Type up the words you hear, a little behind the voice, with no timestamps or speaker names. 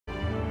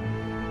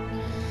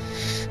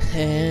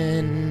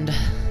And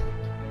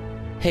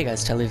hey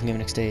guys, Tyler from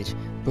GamingNextAGE,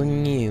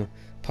 bringing you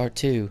part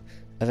 2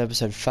 of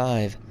episode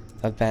 5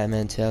 of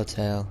Batman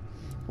Telltale.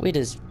 We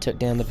just took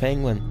down the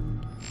Penguin.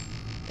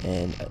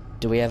 And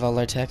do we have all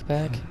our tech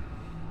back?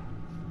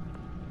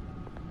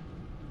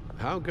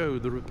 How go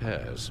the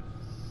repairs?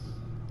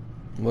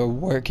 We're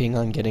working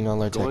on getting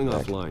all our tech Going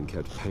back. offline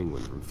kept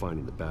Penguin from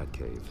finding the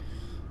Batcave,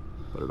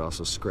 but it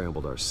also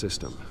scrambled our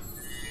system.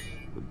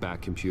 The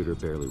Bat computer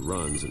barely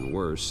runs, and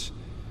worse,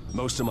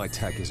 most of my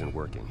tech isn't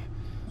working.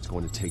 It's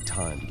going to take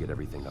time to get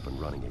everything up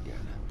and running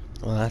again.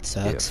 Well, that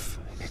sucks. If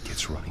it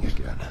gets running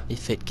again.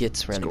 If it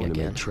gets running it's going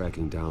again. to make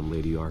tracking down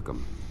Lady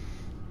Arkham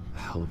a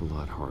hell of a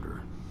lot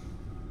harder.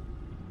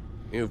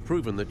 You've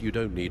proven that you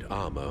don't need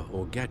armor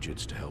or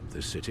gadgets to help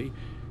this city.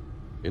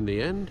 In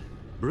the end,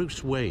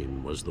 Bruce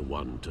Wayne was the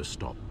one to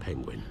stop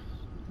Penguin.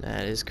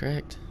 That is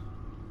correct.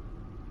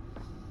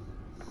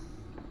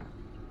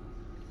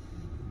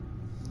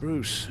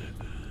 Bruce,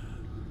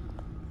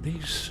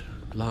 these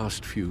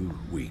last few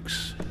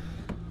weeks,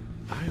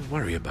 I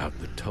worry about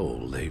the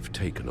toll they've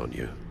taken on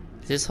you.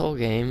 This whole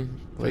game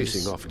was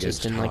Facing off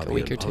just against in like a Harvey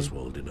week or and two.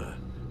 Oswald in a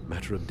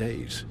matter of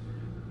days.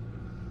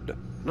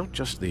 Not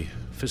just the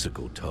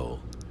physical toll.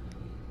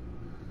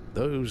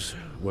 Those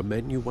were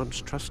men you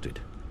once trusted,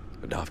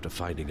 and after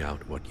finding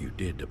out what you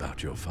did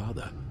about your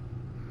father,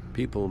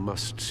 people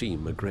must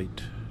seem a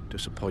great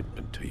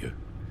disappointment to you.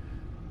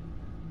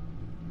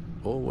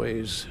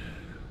 Always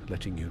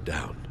letting you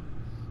down,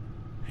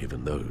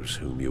 even those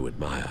whom you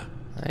admire.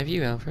 I have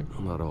you, Alfred.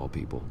 Well, not all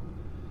people.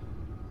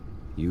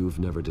 You've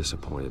never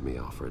disappointed me,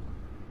 Alfred.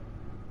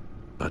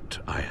 But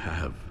I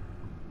have.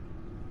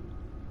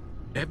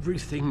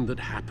 Everything that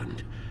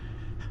happened,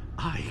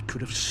 I could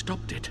have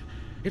stopped it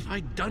if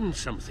I'd done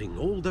something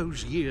all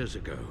those years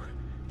ago.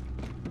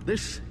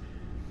 This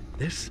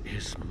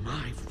is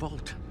my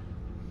fault.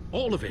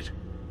 All of it.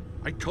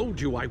 I told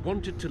you I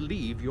wanted to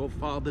leave your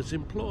father's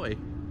employ.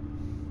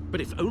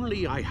 But if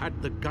only I had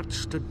the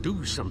guts to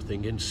do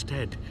something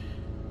instead.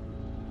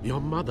 Your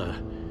mother,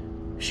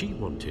 she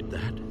wanted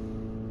that.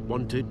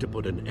 Wanted to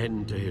put an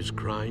end to his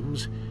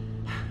crimes.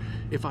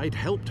 If I'd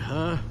helped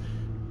her,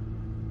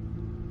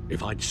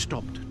 if I'd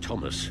stopped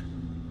Thomas,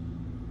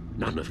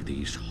 none of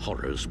these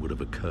horrors would have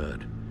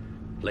occurred.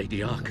 Lady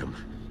Arkham,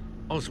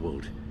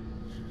 Oswald,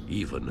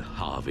 even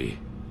Harvey.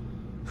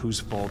 Whose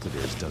fault it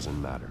is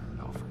doesn't matter,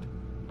 Alfred.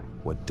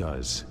 What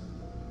does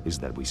is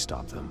that we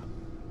stop them.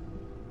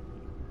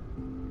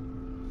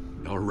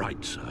 You're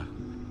right, sir.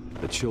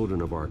 The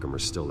children of Arkham are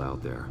still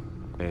out there,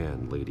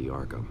 and Lady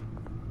Arkham.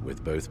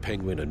 With both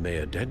Penguin and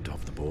Mayor Dent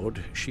off the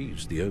board,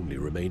 she's the only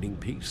remaining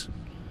piece.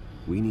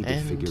 We need to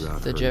And figure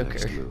out the her Joker.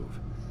 next move.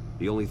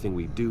 The only thing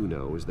we do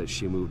know is that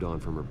she moved on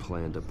from her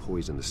plan to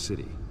poison the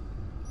city.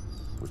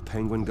 With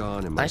Penguin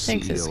gone and my I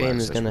think this CEO game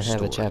is access going to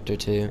have a restored, chapter we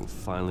 2. can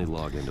finally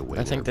log into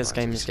Wayne I think this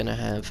game is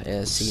Enterprises going to have a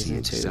and see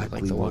season 2,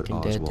 exactly like The what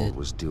Walking Dead Oswald did.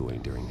 was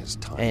doing during his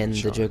time And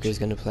in the Joker is charge.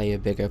 going to play a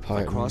bigger If I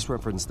part in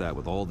cross-reference that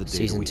with all the data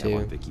Season we 2.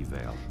 have on Vicky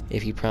Vale.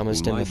 If you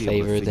promised We him a might be able to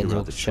favor, then figure he'll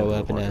out the show children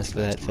up and of ask for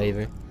that Arkham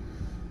favor.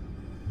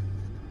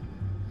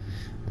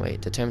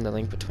 Wait, determine the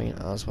link between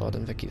Oswald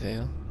and Vicky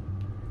Vale.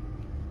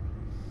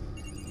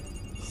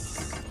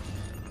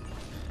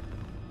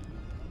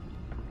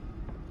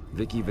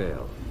 Vicky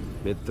Vale,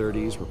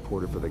 mid-30s,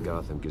 reporter for the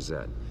Gotham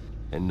Gazette.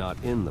 And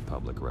not in the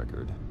public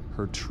record,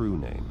 her true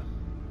name,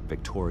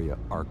 Victoria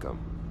Arkham.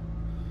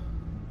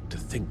 To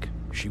think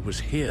she was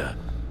here,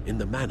 in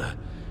the manor.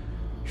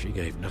 She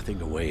gave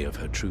nothing away of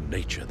her true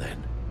nature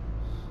then.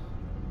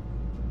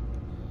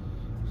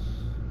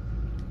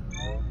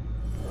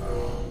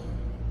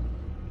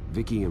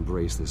 Vicky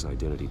embraced this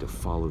identity to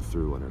follow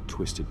through on her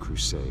twisted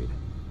crusade.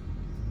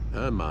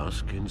 Her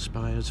mask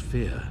inspires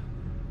fear.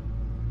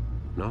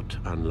 Not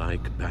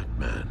unlike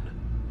Batman.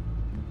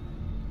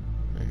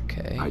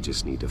 Okay. I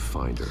just need to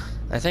find her.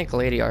 I think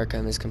Lady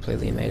Arkham is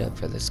completely made up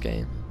for this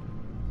game.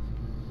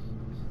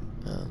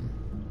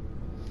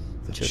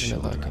 The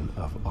Children of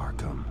of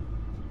Arkham.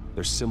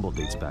 Their symbol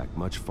dates back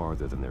much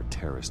farther than their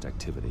terrorist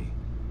activity.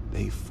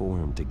 They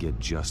formed to get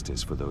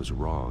justice for those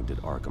wronged at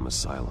Arkham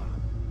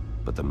Asylum.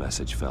 But the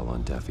message fell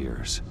on deaf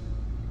ears.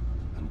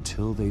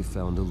 Until they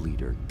found a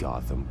leader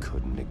Gotham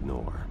couldn't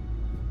ignore.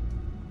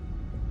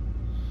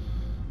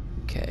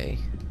 Okay.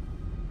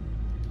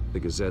 The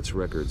Gazette's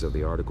records of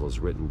the articles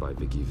written by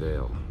Vicky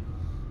Vale.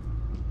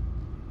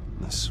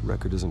 This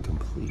record isn't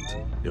complete.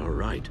 You're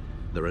right.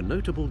 There are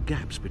notable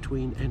gaps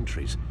between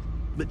entries.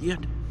 But yet,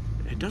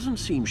 it doesn't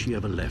seem she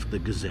ever left the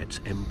Gazette's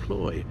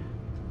employ.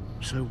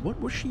 So what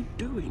was she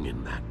doing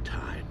in that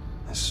time?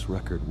 This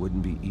record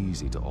wouldn't be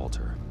easy to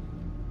alter.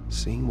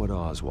 Seeing what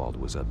Oswald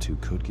was up to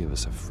could give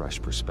us a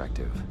fresh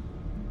perspective.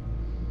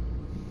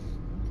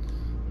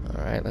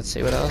 Alright, let's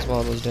see what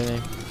Oswald was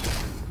doing.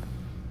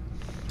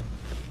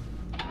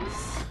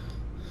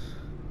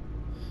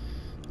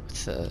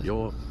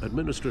 Your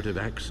administrative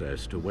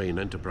access to Wayne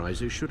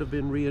Enterprises should have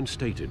been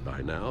reinstated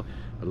by now,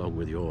 along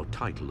with your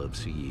title of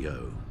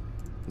CEO.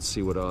 Let's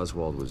see what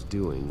Oswald was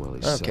doing while he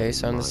Okay, sat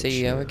so in I'm the my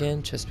CEO chair.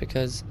 again, just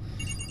because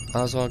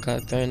Oswald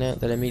got thrown out,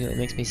 that immediately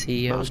makes me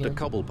CEO Master again?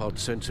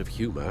 Cobblepot's sense of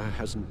humor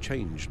hasn't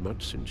changed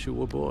much since you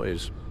were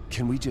boys.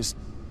 Can we just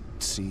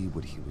see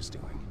what he was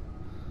doing?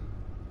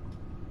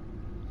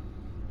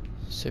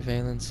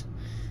 Surveillance,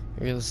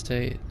 real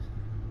estate,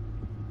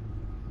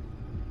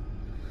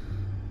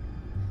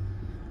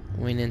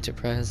 Wayne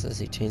Enterprises.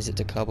 He changed it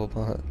to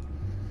Cobblepot.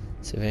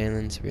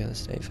 Surveillance, real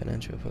estate,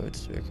 financial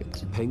reports,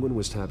 records. Penguin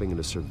was tapping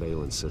into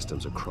surveillance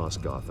systems across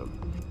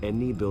Gotham.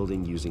 Any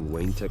building using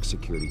Wayne Tech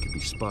security could be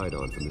spied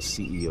on from the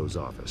CEO's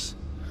office.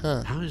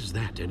 Huh. How is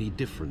that any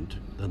different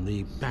than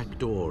the back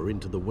door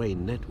into the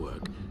Wayne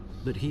network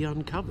that he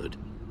uncovered?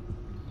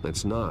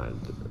 It's not.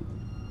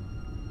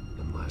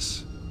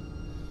 Unless...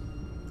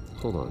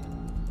 Hold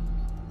on.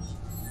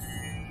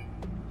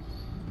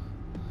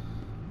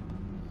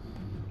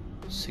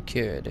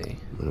 Security.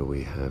 What do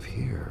we have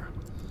here?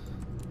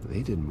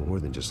 They did more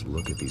than just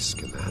look at these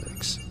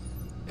schematics.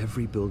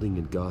 Every building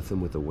in Gotham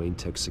with a Wayne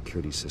Tech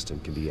security system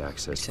can be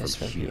accessed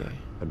from here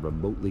and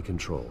remotely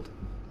controlled.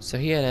 So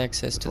he had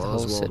access to the whole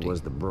Oswald city.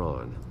 was the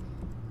brawn.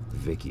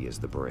 Vicky is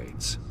the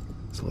brains.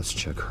 So let's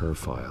check her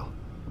file.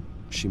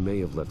 She may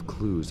have left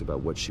clues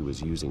about what she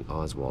was using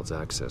Oswald's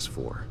access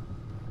for.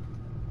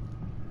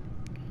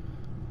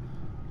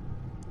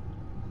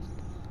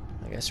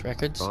 I guess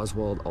records.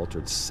 Oswald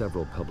altered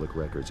several public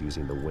records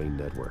using the Wayne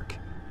network.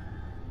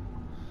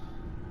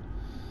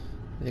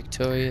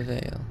 Victoria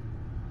Vale.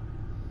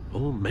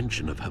 All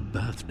mention of her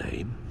birth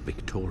name,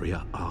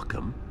 Victoria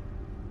Arkham,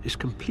 is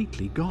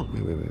completely gone.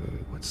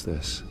 Wait. What's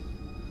this?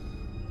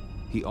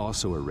 He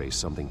also erased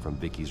something from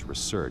Vicky's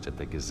research at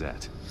the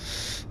Gazette.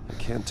 I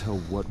can't tell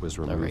what was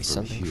removed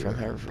from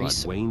here,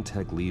 but Wayne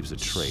Tech leaves a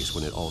trace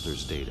when it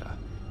alters data.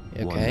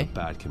 One the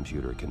Bat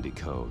computer can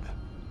decode.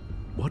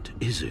 What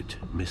is it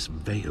Miss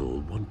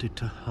Vale wanted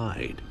to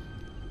hide?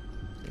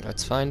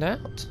 Let's find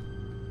out.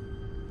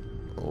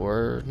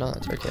 Or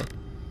not, okay.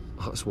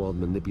 Oswald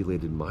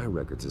manipulated my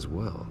records as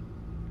well.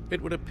 It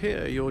would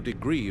appear your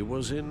degree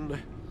was in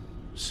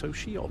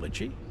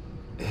sociology?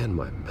 And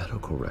my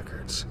medical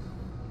records.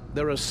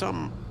 There are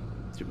some,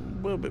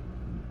 well,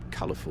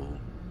 colorful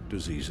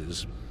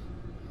diseases.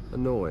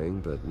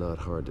 Annoying, but not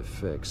hard to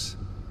fix.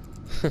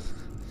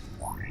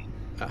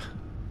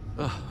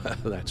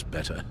 That's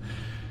better.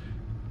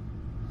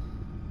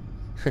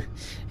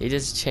 He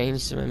just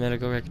changed my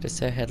medical record to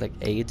say I had like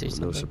AIDS or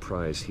something. No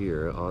surprise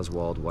here,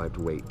 Oswald wiped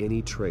away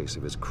any trace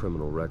of his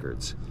criminal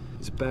records.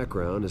 His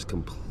background is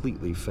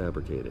completely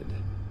fabricated.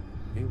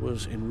 He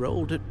was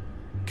enrolled at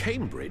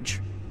Cambridge?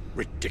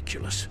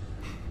 Ridiculous.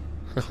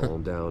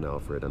 Calm down,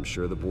 Alfred. I'm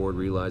sure the board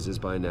realizes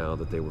by now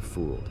that they were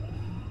fooled.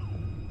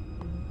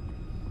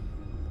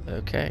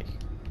 Okay.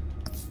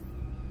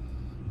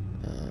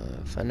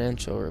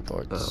 Financial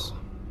reports. Oh,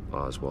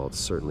 Oswald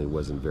certainly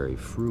wasn't very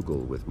frugal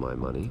with my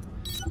money.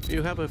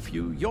 You have a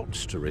few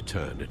yachts to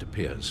return, it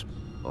appears.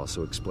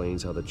 Also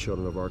explains how the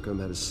children of Arkham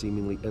had a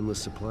seemingly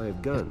endless supply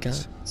of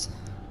guns.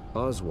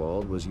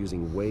 Oswald was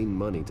using Wayne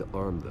money to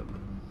arm them.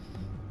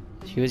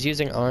 He was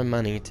using our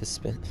money to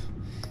spend.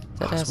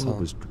 That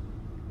Oswald asshole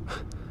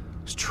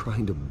was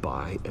trying to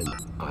buy an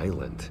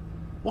island.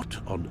 What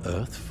on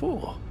earth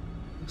for?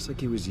 Looks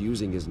like he was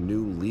using his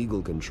new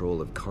legal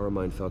control of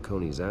Carmine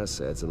Falcone's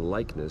assets and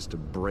likeness to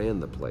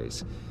brand the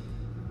place.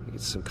 Like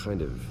it's some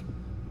kind of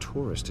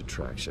tourist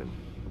attraction.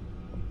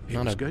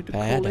 Not a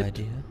bad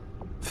idea.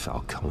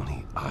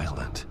 Falcone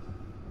Island.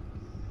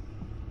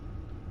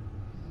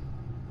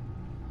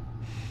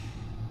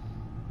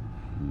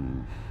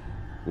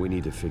 We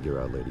need to figure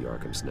out Lady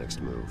Arkham's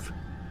next move.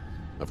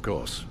 Of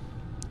course.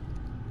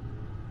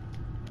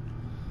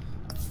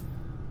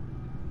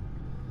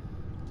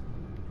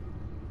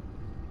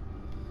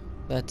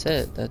 That's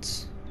it.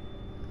 That's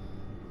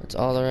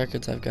all the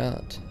records I've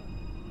got.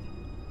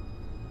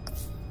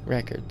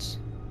 Records.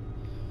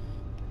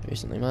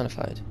 Recently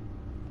modified.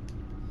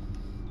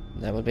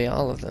 That would be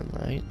all of them,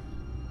 right?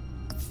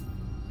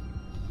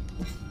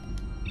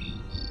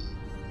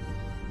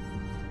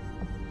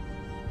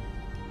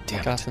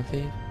 Damn Gotham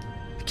feed.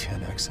 I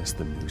can't access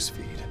the news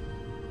feed.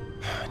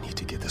 I need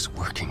to get this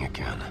working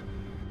again.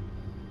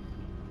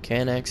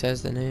 Can't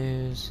access the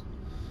news.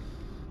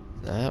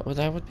 That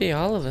would be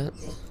all of it.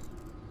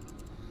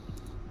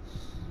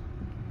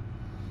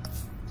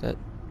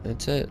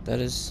 That's it. That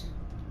is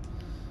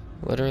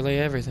literally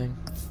everything.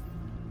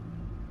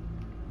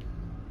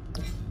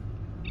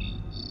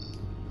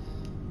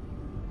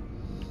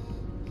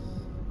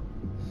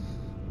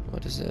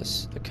 What is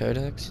this? The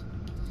codex?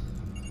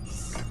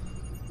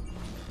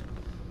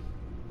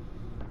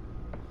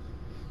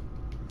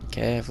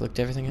 Okay, I've looked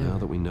everything Now out.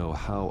 that we know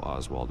how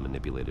Oswald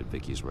manipulated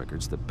Vicky's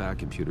records, the Bat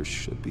computer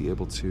should be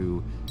able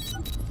to...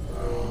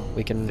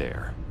 We can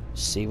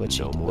see what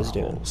she was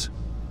doing.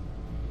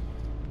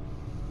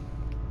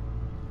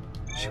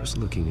 She was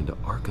looking into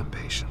Arkham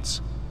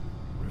patients,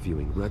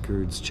 reviewing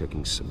records,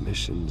 checking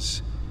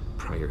submissions,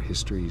 prior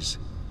histories.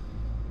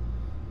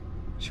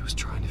 She was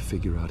trying to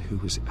figure out who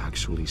was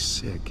actually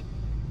sick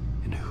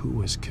and who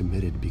was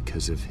committed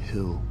because of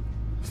Hill,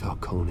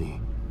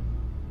 Falcone,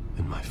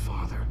 and my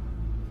father.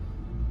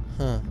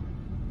 Huh.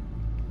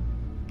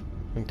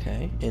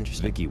 Okay,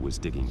 interesting. Vicky was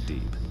digging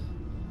deep.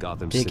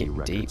 Gotham City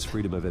records,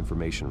 Freedom of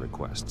Information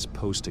requests,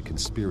 post to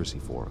conspiracy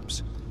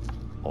forums.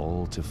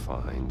 All to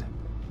find...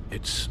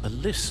 It's a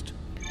list.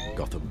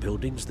 Gotham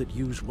buildings that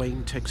use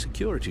Wayne Tech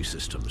security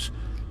systems.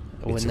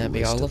 Wouldn't that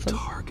be all of them?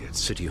 Targets.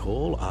 City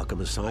Hall, Arkham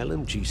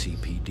Asylum,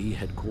 GCPD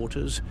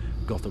headquarters,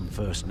 Gotham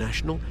First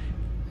National.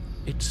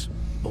 It's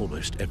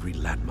almost every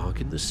landmark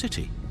in the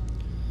city.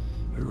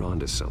 We're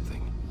onto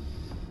something.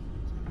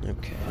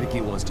 Okay.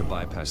 Vicky wants to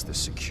bypass the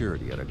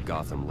security at a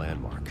Gotham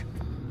landmark.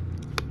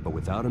 But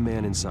without a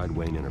man inside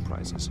Wayne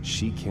Enterprises,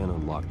 she can't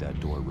unlock that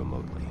door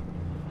remotely.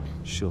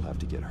 She'll have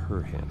to get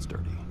her hands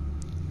dirty.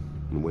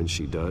 And when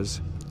she does,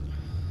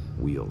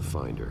 we'll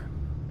find her.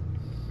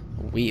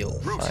 We'll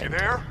Bruce, find you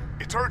there?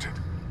 It's urgent.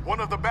 One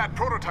of the Bat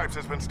prototypes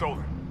has been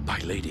stolen. By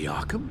Lady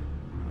Arkham?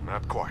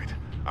 Not quite.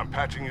 I'm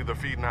patching you the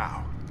feed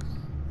now.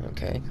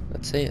 Okay,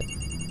 let's see it.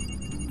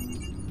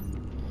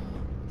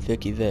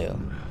 Vicky Vale.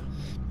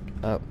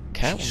 Oh,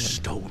 She Catwoman.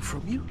 stole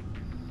from you?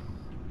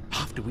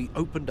 After we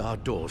opened our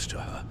doors to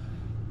her?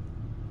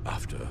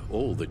 After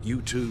all that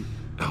you two...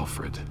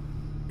 Alfred.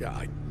 Yeah,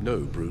 I know,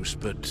 Bruce,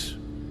 but...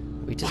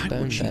 We just why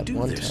boned would she that do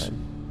one this?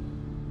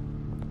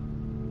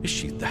 time. Is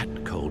she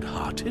that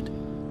cold-hearted?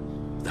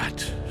 That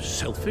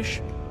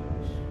selfish?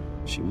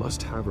 She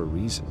must have her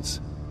reasons.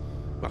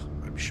 Well,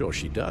 I'm sure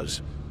she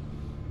does.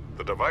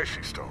 The device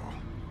she stole,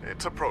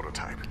 it's a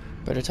prototype.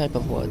 Prototype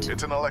of what?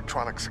 It's an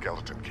electronic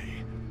skeleton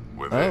key.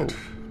 With Oh, it,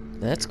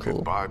 that's you cool.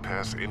 can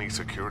bypass any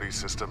security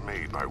system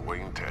made by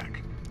Wayne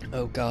Tech.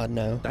 Oh God,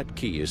 no. That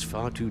key is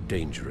far too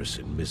dangerous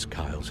in Miss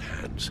Kyle's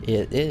hands.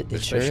 It sure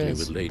Especially is.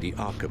 with Lady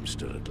Arkham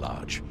still at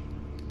large.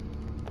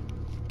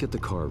 Get the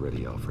car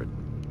ready, Alfred.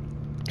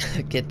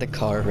 Get the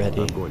car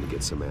ready. I'm going to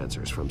get some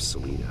answers from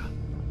Selina.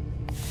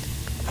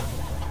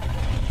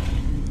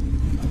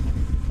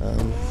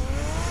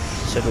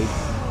 Should we?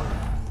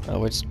 Oh,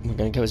 we're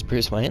gonna go as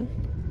Bruce Wayne.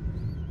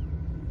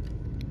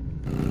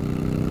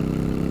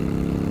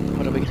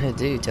 What are we gonna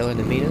do? Tell her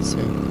to meet us, or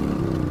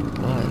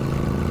what?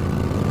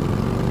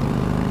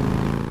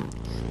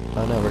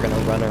 Oh no, we're gonna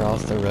run her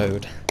off the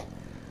road.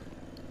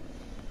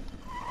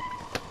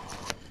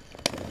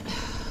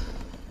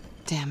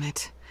 Damn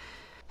it.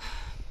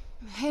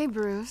 Hey,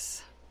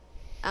 Bruce.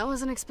 I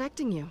wasn't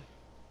expecting you.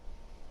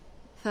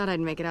 Thought I'd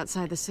make it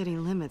outside the city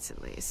limits,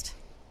 at least.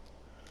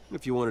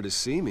 If you wanted to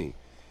see me,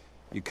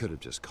 you could have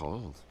just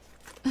called.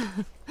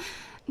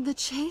 The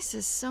chase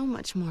is so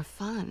much more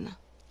fun.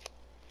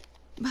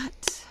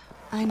 But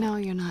I know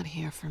you're not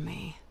here for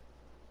me.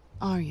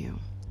 Are you?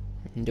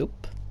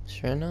 Nope,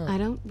 sure not. I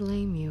don't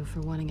blame you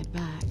for wanting it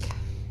back.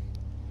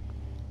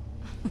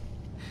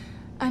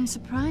 I'm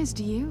surprised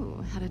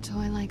you had a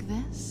toy like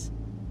this.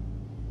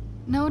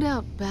 No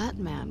doubt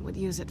Batman would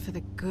use it for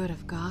the good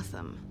of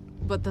Gotham,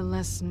 but the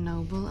less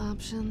noble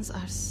options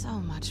are so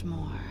much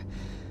more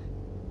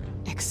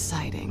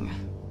exciting.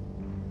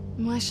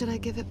 Why should I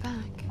give it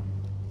back?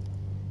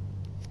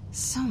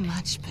 So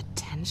much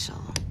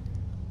potential.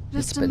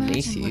 It's Just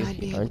beneath imagine what you. I'd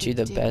be able Aren't you to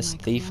the dig best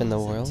my thief in the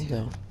claws world? into.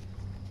 No.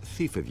 A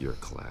thief of your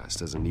class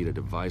doesn't need a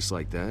device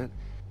like that.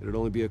 It'd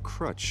only be a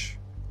crutch.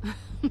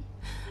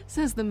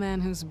 Says the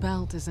man whose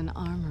belt is an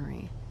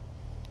armory.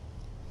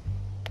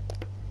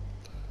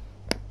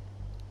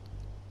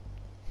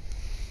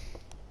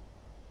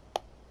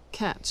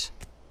 Catch.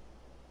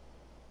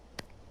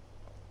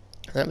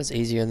 That was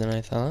easier than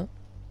I thought.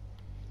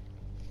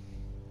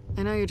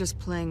 I know you're just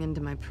playing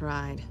into my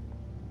pride,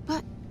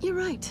 but you're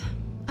right.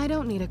 I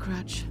don't need a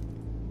crutch.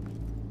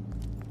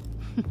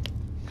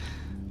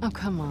 Oh,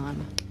 come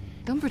on.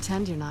 Don't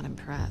pretend you're not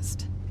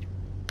impressed.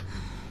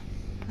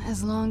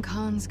 As long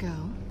cons go,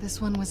 this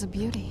one was a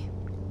beauty.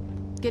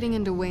 Getting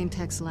into Wayne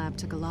Tech's lab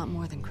took a lot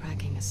more than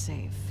cracking a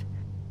safe.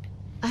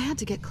 I had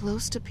to get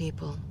close to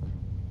people.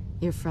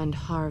 Your friend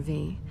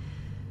Harvey.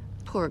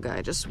 Poor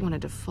guy just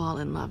wanted to fall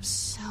in love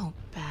so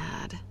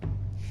bad.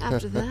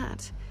 After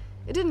that,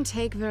 it didn't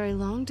take very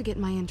long to get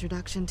my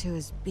introduction to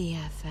his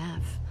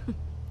BFF.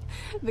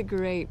 The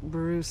great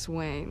Bruce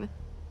Wayne.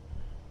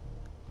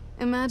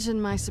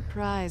 Imagine my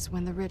surprise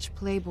when the rich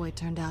playboy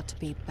turned out to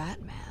be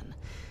Batman,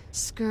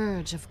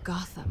 Scourge of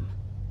Gotham.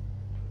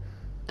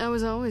 I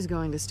was always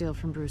going to steal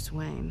from Bruce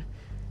Wayne.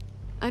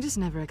 I just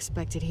never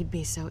expected he'd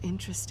be so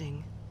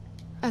interesting.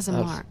 As a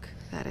mark,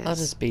 that is. I'll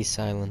just be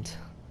silent.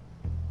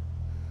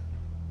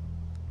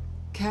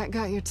 Cat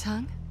got your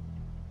tongue?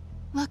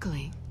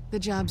 Luckily, the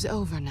job's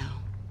over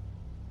now.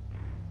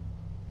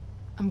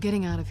 I'm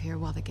getting out of here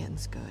while the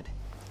getting's good.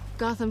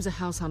 Gotham's a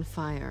house on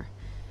fire,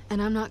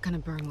 and I'm not gonna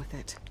burn with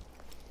it.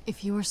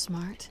 If you were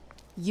smart,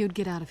 you'd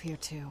get out of here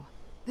too.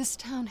 This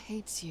town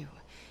hates you,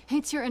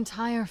 hates your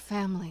entire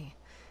family.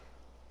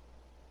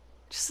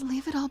 Just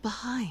leave it all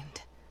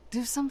behind.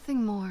 Do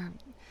something more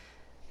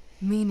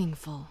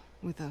meaningful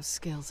with those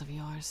skills of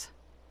yours.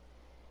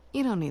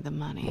 You don't need the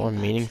money. More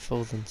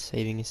meaningful than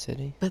saving a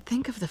city. But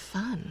think of the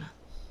fun.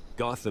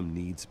 Gotham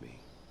needs me,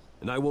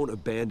 and I won't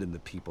abandon the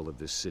people of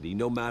this city,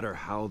 no matter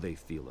how they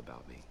feel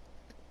about me.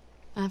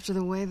 After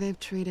the way they've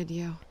treated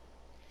you,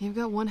 you've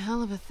got one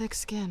hell of a thick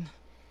skin.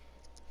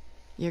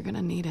 You're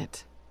gonna need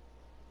it.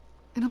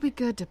 It'll be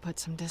good to put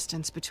some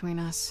distance between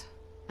us.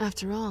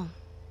 After all,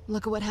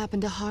 look at what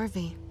happened to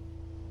Harvey.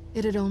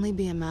 It'd only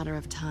be a matter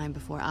of time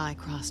before I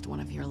crossed one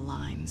of your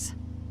lines.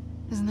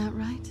 Isn't that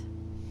right?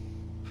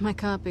 My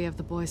copy of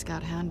the Boy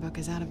Scout Handbook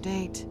is out of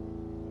date.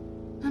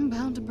 I'm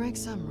bound to break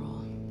some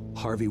rule.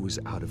 Harvey was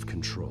out of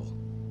control,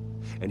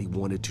 and he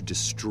wanted to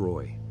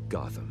destroy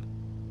Gotham.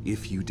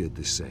 If you did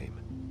the same.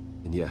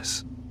 And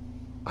yes,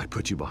 I'd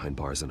put you behind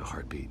bars in a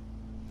heartbeat.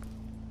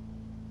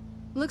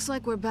 Looks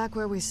like we're back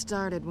where we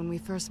started when we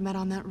first met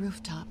on that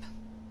rooftop.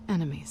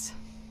 Enemies.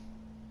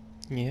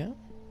 Yeah?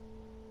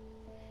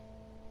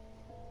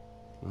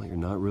 Well, you're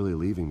not really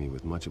leaving me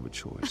with much of a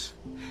choice.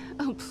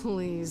 Oh,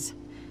 please.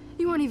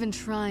 You aren't even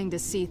trying to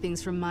see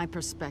things from my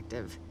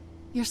perspective.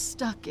 You're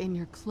stuck in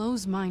your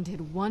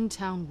close-minded,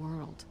 one-town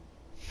world.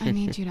 I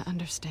need you to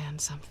understand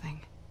something.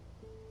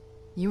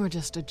 You are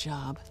just a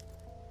job.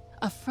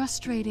 A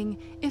frustrating,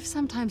 if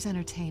sometimes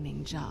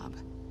entertaining, job.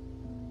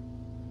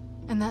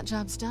 And that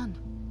job's done.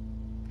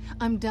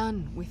 I'm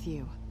done with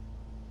you.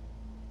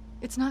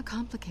 It's not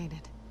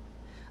complicated.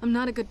 I'm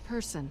not a good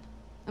person.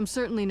 I'm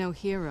certainly no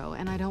hero,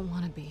 and I don't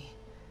want to be.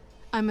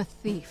 I'm a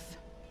thief.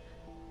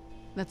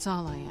 That's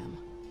all I am.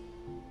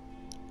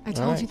 I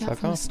told you that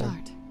from the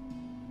start.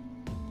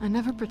 I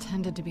never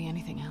pretended to be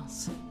anything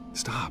else.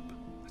 Stop.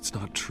 It's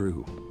not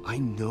true. I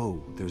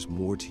know there's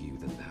more to you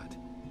than that.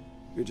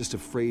 You're just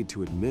afraid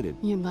to admit it.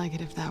 You'd like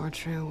it if that were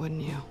true,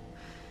 wouldn't you?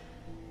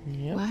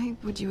 Yep. Why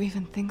would you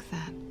even think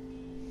that?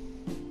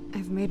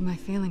 I've made my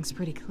feelings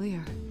pretty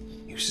clear.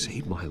 You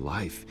saved my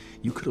life.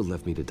 You could have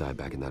left me to die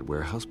back in that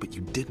warehouse, but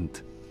you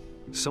didn't.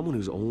 Someone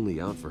who's only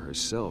out for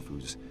herself,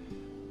 who's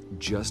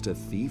just a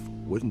thief,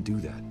 wouldn't do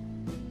that.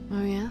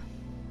 Oh yeah?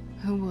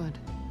 Who would?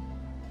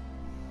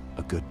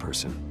 A good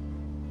person.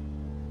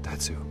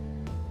 That's who.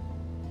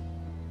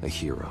 A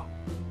hero.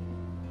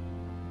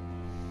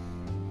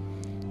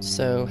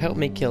 So, help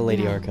me kill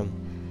Lady Yeah. Arkham.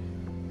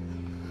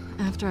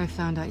 After I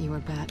found out you were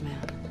Batman,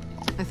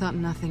 I thought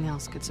nothing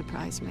else could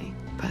surprise me.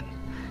 But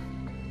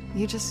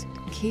you just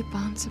keep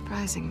on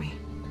surprising me.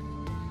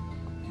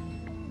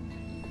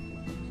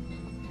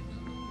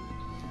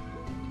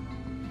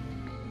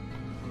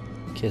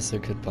 Kiss her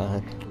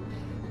goodbye.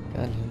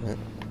 God damn it.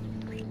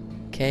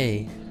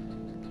 Kay.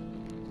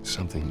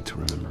 Something to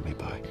remember me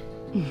by.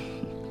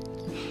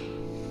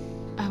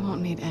 I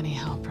won't need any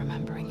help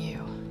remembering you.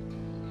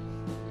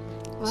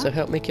 So Well,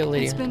 help me kill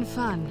Lady it's been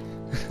fun.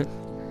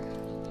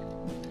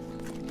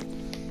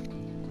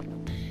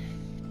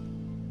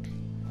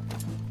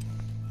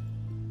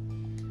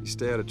 You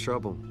stay out of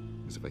trouble,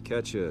 because if I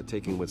catch you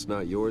taking what's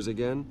not yours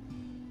again,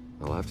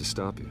 I'll have to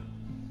stop you.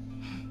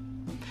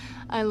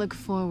 I look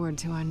forward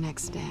to our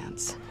next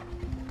dance.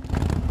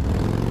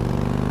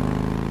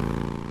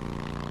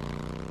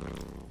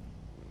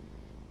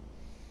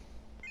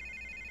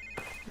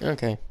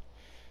 Okay.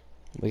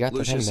 We got the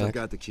Lucius, thing I back.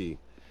 got the key.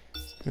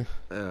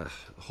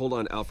 Hold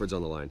on, Alfred's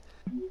on the line.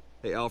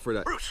 Hey,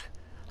 Alfred, Bruce,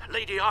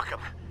 Lady Arkham,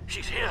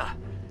 she's here.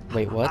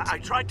 Wait, what? I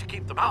tried to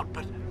keep them out,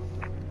 but...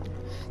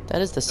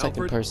 That is the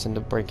second Alfred? person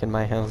to break in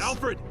my house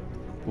Alfred!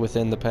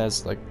 within the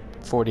past, like,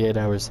 48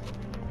 hours.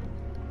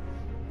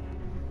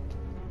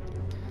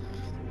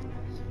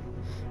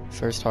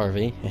 First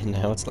Harvey, and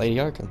now it's Lady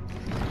Arkham.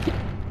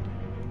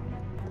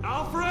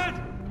 Alfred!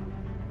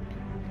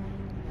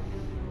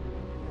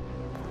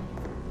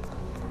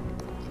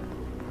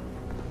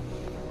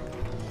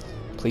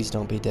 Please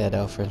don't be dead,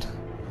 Alfred.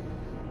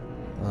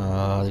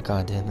 Oh,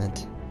 god damn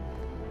it.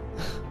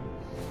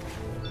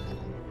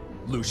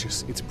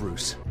 Lucius, it's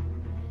Bruce.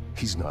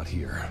 He's not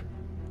here.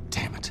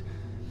 Damn it.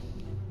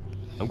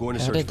 I'm going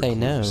to How search did for they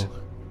clues. know?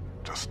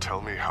 Just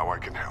tell me how I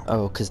can help.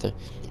 Oh, because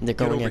they're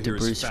going over after here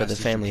as Bruce for fast the as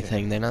you family can.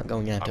 thing. They're not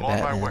going after I'm on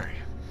Batman. my way.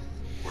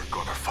 We're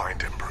gonna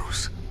find him,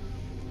 Bruce.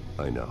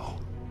 I know.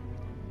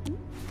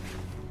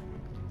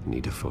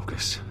 Need to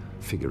focus.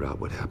 Figure out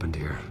what happened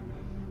here.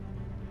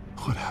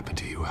 What happened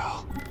to you,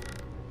 Al?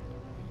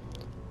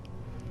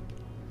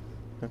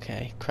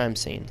 Okay, crime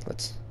scene.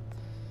 Let's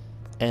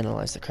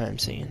analyze the crime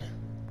scene.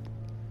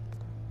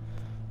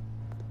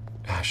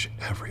 Ash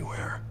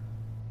everywhere.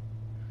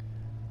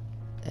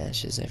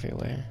 Ashes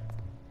everywhere.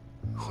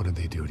 What did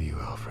they do to you,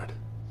 Alfred?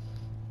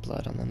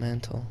 Blood on the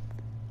mantle.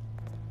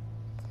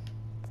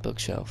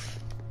 Bookshelf.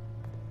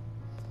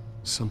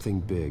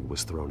 Something big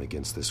was thrown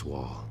against this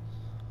wall.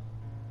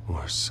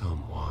 Or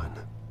someone.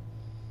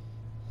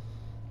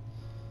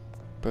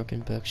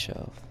 Broken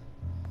bookshelf.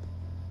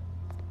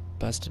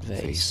 Busted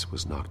vase. Face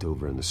was knocked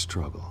over in the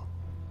struggle.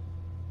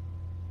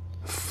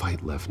 The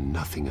fight left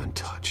nothing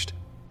untouched.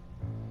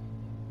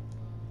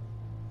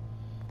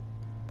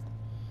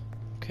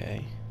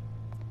 Okay.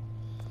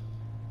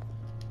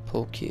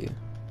 Pull cue.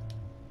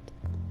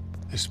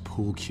 This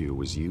pool cue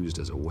was used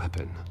as a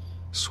weapon.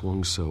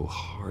 Swung so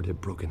hard it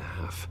broke in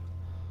half.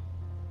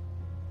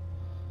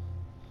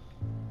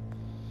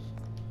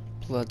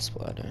 Blood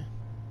splatter.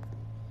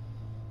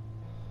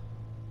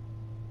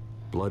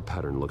 Blood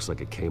pattern looks like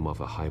it came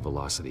off a high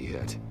velocity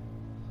hit.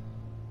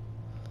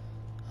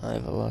 High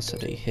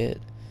velocity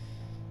hit.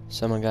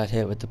 Someone got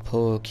hit with the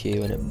pool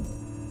cue and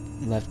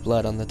it left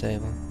blood on the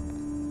table.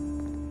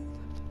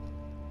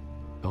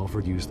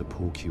 Alfred used the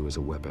pool cue as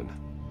a weapon,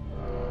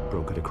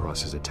 broke it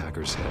across his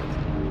attacker's head.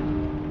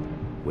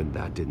 When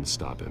that didn't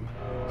stop him,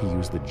 he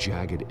used the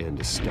jagged end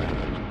to stab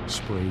him,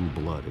 spraying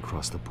blood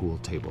across the pool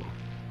table.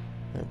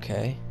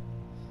 Okay,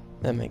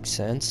 that makes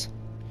sense.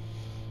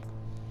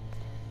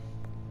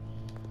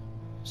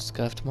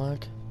 Scuffed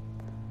mark?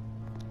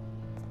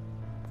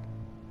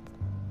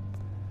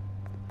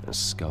 A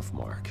scuff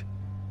mark.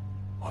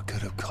 What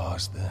could have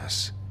caused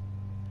this?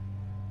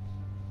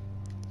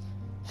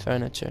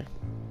 Furniture.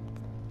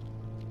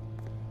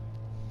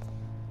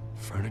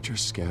 Furniture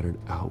scattered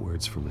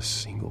outwards from a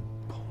single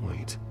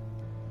point.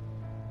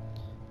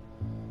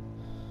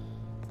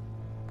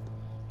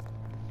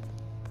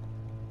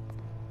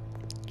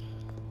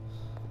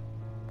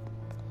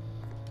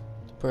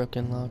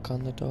 Broken lock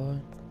on the door.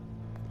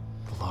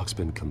 The lock's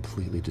been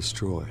completely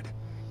destroyed.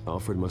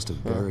 Alfred must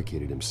have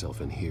barricaded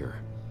himself in here.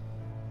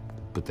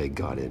 But they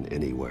got in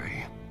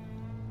anyway.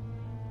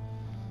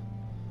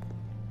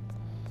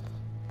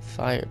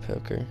 Fire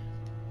poker.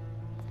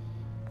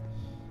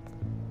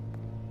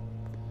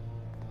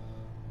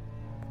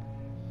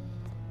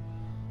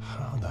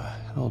 How the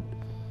hell?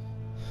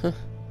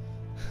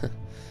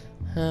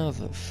 How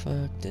the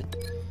fuck did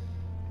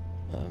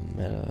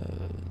Meta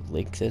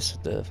link this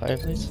with the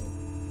fireplace?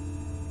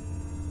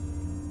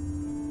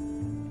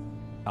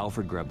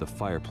 Alfred grabbed the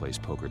fireplace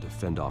poker to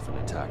fend off an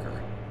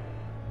attacker,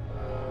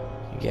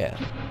 Yeah.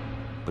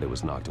 but it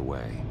was knocked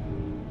away.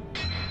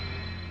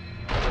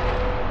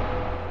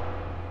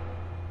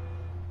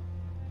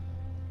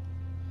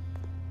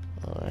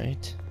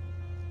 Alright.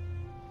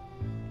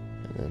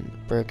 And then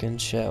the broken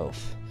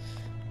shelf.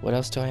 What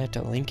else do I have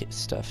to link it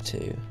stuff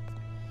to?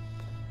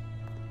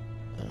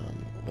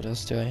 What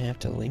else do I have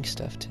to link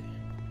stuff to?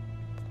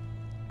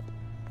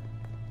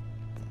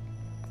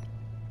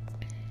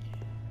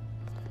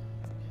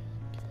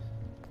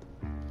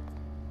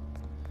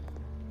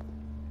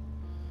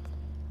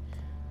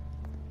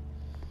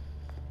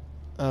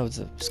 Oh,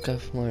 the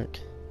scuff mark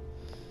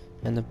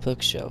and the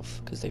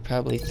bookshelf, because they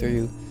probably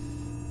threw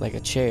like a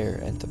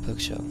chair at the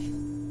bookshelf.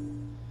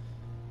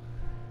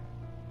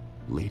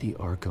 Lady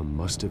Arkham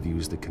must have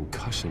used the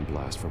concussion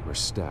blast from her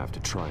staff to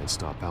try and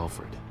stop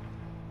Alfred.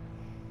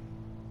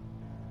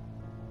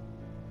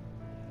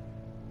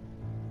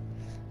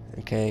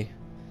 Okay,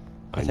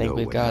 I know think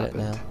we've what got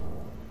happened. it now.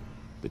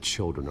 The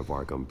children of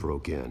Arkham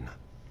broke in.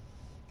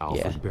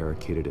 Alfred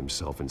barricaded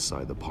himself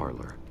inside the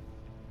parlor.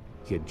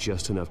 He had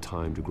just enough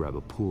time to grab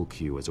a pool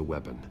cue as a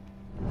weapon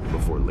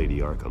before Lady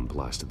Arkham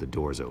blasted the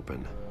doors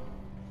open.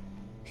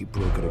 He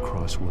broke it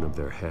across one of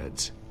their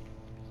heads,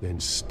 then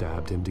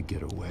stabbed him to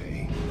get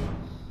away.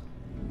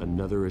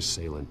 Another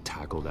assailant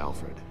tackled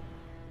Alfred,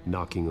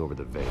 knocking over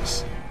the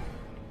vase.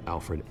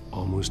 Alfred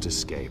almost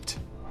escaped,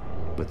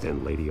 but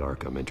then Lady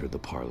Arkham entered the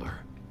parlor,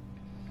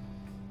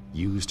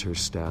 used her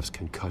staff's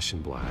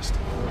concussion blast,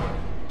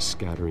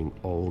 scattering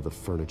all the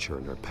furniture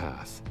in her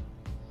path,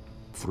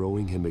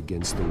 throwing him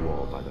against the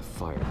wall by the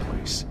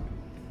fireplace.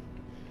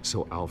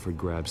 So Alfred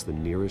grabs the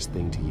nearest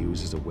thing to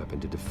use as a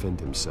weapon to defend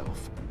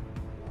himself.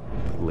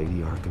 But Lady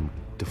Arkham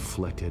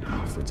deflected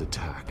Alfred's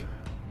attack,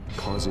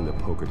 causing the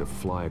poker to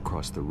fly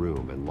across the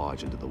room and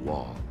lodge into the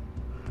wall.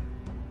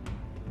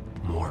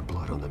 More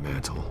blood on the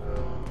mantle.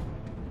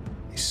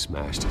 He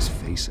smashed his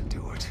face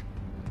into it.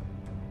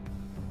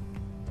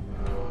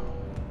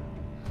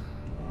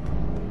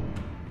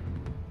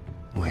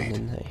 Wait, And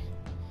then they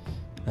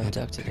that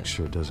abducted him.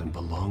 picture doesn't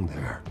belong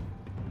there.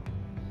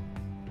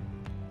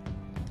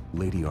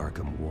 Lady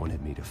Arkham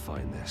wanted me to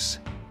find this.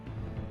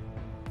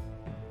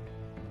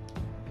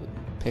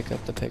 Pick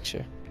up the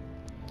picture.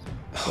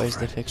 Where's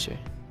the Alfred. picture?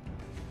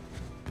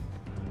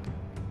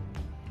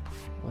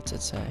 What's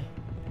it say?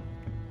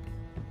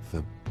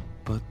 The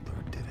butler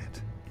did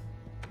it.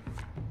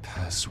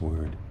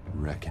 Password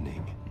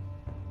reckoning.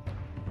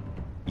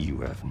 You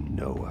have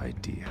no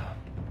idea.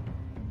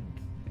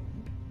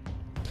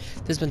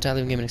 This has been Tyler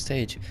from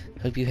GamingNextAGE.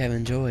 Hope you have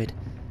enjoyed.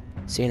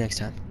 See you next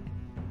time.